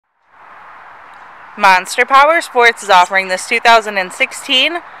Monster Powersports is offering this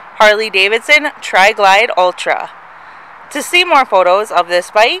 2016 Harley-Davidson Tri Glide Ultra. To see more photos of this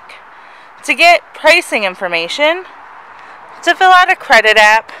bike, to get pricing information, to fill out a credit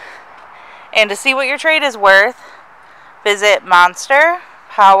app, and to see what your trade is worth, visit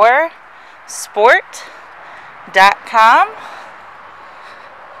monsterpowersport.com.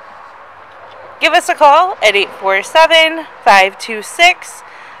 Give us a call at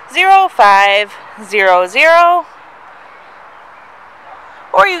 847-526-0500,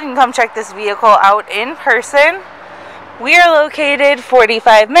 or you can come check this vehicle out in person. We are located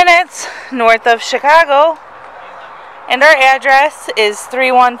 45 minutes north of Chicago, and our address is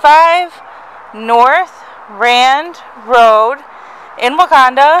 315 North Rand Road in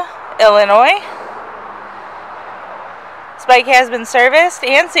Wauconda, Illinois. This bike has been serviced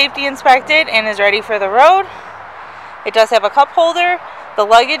and safety inspected and is ready for the road. It does have a cup holder, the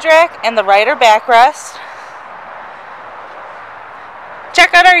luggage rack, and the rider backrest.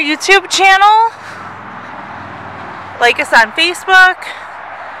 Check out our YouTube channel. Like us on Facebook.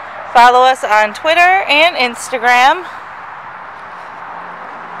 Follow us on Twitter and Instagram.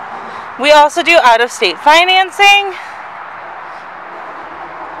 We also do out-of-state financing.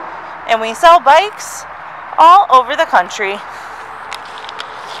 And we sell bikes all over the country.